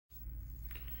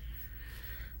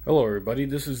Hello everybody,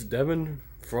 this is Devin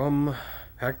from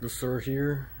Hack the Sir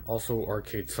here, also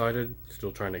arcade sided,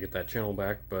 still trying to get that channel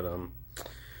back, but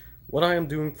what I am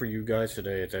doing for you guys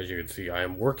today is, as you can see, I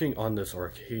am working on this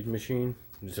arcade machine.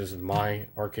 This is my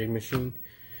arcade machine.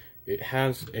 It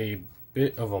has a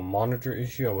bit of a monitor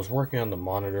issue. I was working on the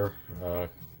monitor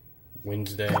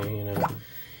Wednesday,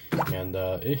 and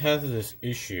it has this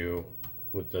issue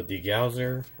with the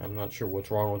degausser. I'm not sure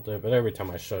what's wrong with it, but every time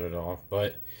I shut it off,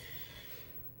 but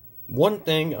one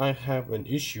thing I have an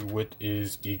issue with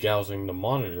is degaussing the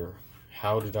monitor.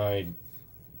 How did I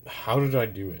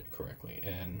do it correctly?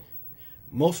 And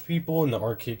most people in the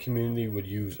arcade community would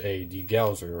use a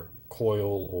degausser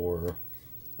coil or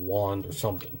wand or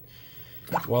something.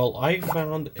 Well, I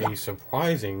found a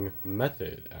surprising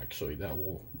method actually that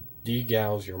will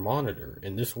degauss your monitor,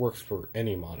 and this works for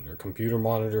any monitor, computer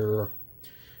monitor,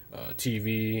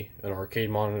 TV, an arcade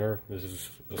monitor. This is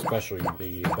especially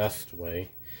the best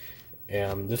way.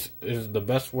 And this is the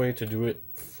best way to do it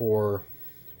for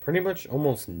pretty much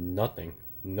almost nothing.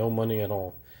 No money at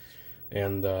all.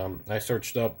 And I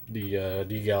searched up the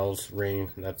Degauss ring.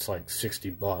 That's like 60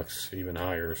 bucks, even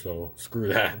higher. So screw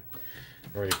that.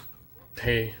 I already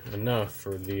pay enough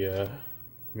for the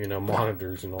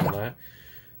monitors and all that.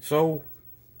 So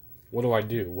what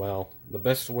do? Well, the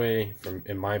best way,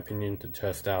 in my opinion, to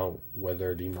test out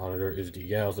whether the monitor is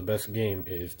degaussed, the best game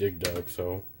is Degauss.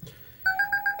 So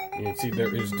you can see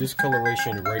there is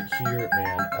discoloration right here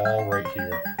and all right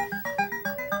here.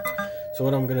 So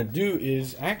what I'm going to do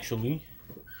is actually,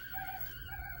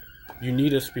 you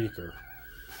need a speaker.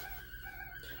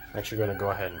 I'm actually going to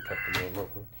go ahead and cut the game real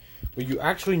quick. But you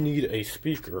actually need a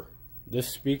speaker. This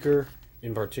speaker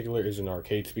in particular is an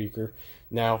arcade speaker.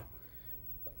 Now,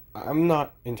 I'm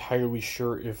not entirely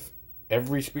sure if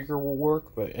every speaker will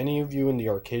work, but any of you in the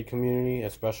arcade community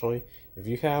especially, if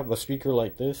you have a speaker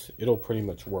like this, it'll pretty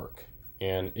much work,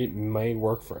 and it may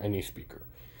work for any speaker.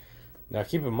 Now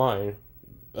keep in mind,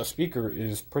 a speaker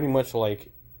is pretty much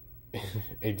like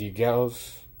a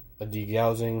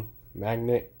degaussing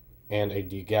magnet and a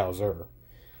degausser.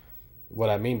 What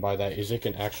I mean by that is it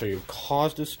can actually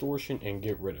cause distortion and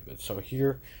get rid of it. So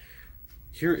here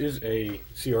is a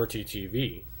CRT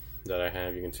TV that I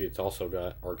have. You can see it's also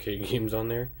got arcade games on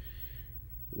there.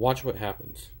 Watch what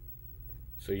happens.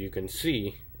 So you can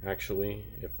see, actually,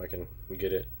 if I can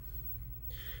get it.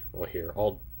 Well, here,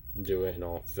 I'll do it and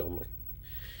I'll film it.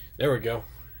 There we go.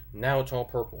 Now it's all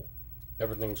purple.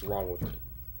 Everything's wrong with it.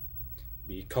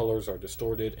 The colors are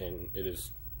distorted and it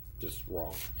is just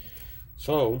wrong.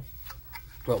 So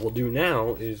what we'll do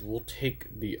now is we'll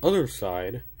take the other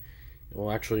side and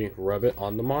we'll actually rub it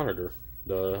on the monitor,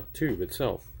 the tube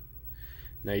itself.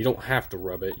 Now you don't have to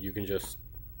rub it, you can just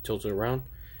tilt it around.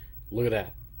 Look at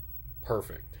that.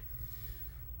 Perfect.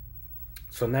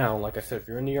 So now, like I said, if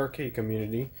you're in the arcade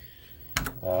community,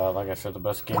 like I said, the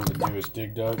best game to do is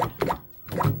Degauss.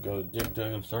 Go to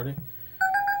Degauss and start it.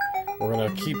 We're gonna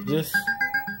keep this.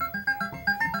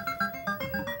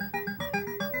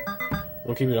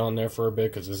 We'll keep it on there for a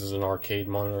bit because this is an arcade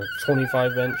monitor,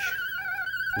 25-inch.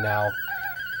 Now,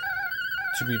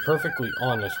 to be perfectly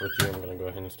honest with you, I'm gonna go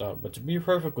ahead and stop. But to be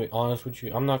perfectly honest with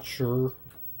you, I'm not sure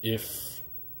if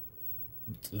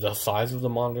the size of the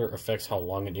monitor affects how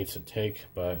long it needs to take,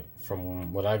 but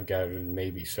from what I've gathered,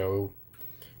 maybe so.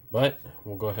 But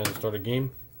we'll go ahead and start a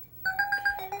game.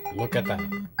 Look at that.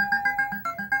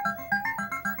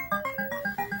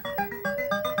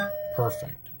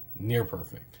 Perfect. Near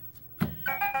perfect.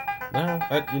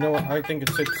 Now, you know what? I think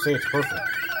it's safe to say it's perfect.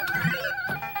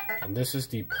 And this is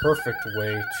the perfect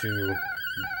way to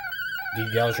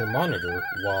degauss your monitor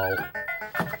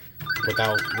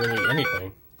without really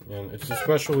anything. And it's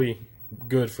especially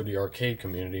good for the arcade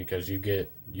community because a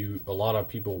lot of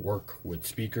people work with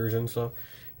speakers and stuff.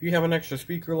 If you have an extra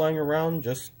speaker lying around,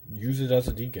 just use it as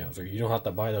a degausser. You don't have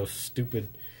to buy those stupid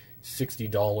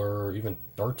 $60 or even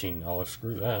 $13,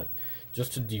 screw that,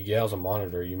 just to degauss a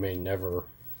monitor you may never,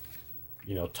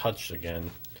 touch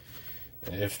again.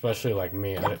 Especially like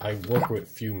me, I work with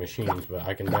few machines, but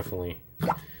I definitely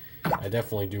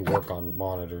do work on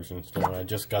monitors and stuff. I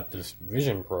just got this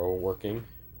Vision Pro working.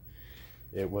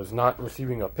 It was not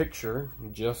receiving a picture,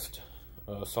 just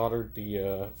soldered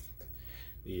the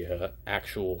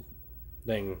actual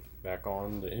thing back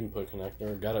on, the input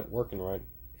connector, got it working right.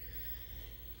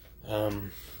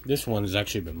 This one has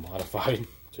actually been modified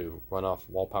to run off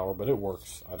wall power, but it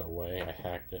works either way. I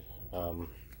hacked it.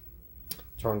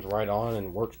 Turns right on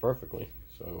and works perfectly.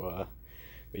 So,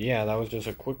 but yeah, that was just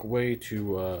a quick way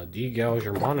to degauss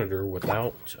your monitor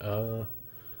without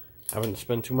having to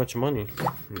spend too much money.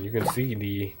 And you can see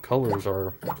the colors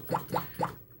are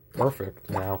perfect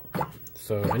now.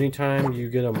 So anytime you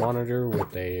get a monitor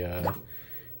with a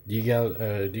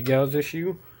Degauss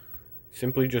issue,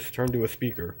 simply just turn to a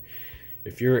speaker.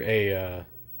 If you're a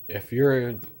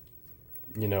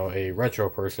you know, a retro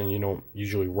person, you don't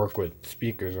usually work with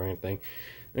speakers or anything,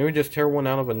 maybe just tear one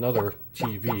out of another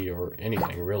TV or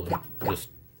anything, really. Just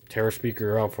tear a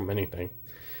speaker out from anything.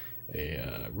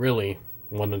 Really,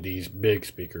 one of these big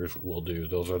speakers will do.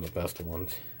 Those are the best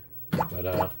ones.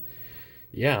 But,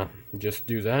 yeah, just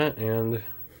do that, and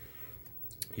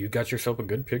you got yourself a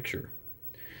good picture.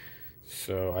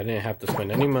 So, I didn't have to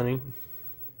spend any money.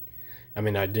 I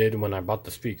mean, I did when I bought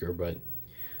the speaker, but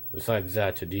besides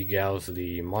that, to degauss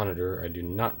the monitor, I did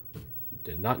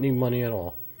not need money at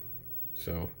all.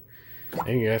 So,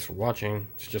 thank you guys for watching.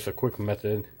 It's just a quick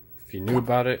method. If you knew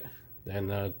about it,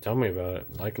 then tell me about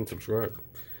it. Like and subscribe.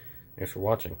 Thanks for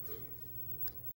watching.